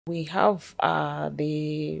We have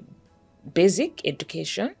the basic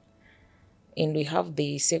education, and we have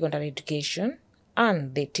the secondary education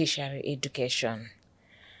and the tertiary education.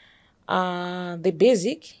 The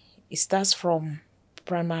basic, it starts from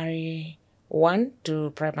primary 1 to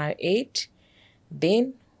primary 8.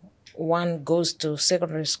 Then one goes to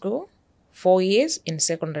secondary school, 4 years in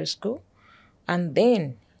secondary school, and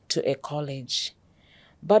then to a college.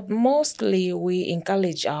 But mostly we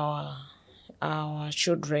encourage our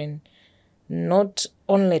children not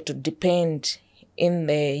only to depend in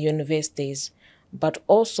the universities, but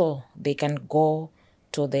also they can go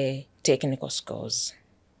to the technical schools.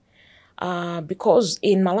 Because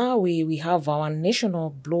in Malawi, we have our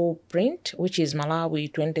national blueprint, which is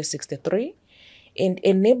Malawi 2063, and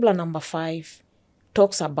enabler number 5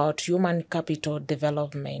 talks about human capital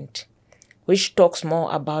development, which talks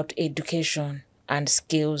more about education and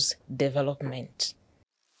skills development.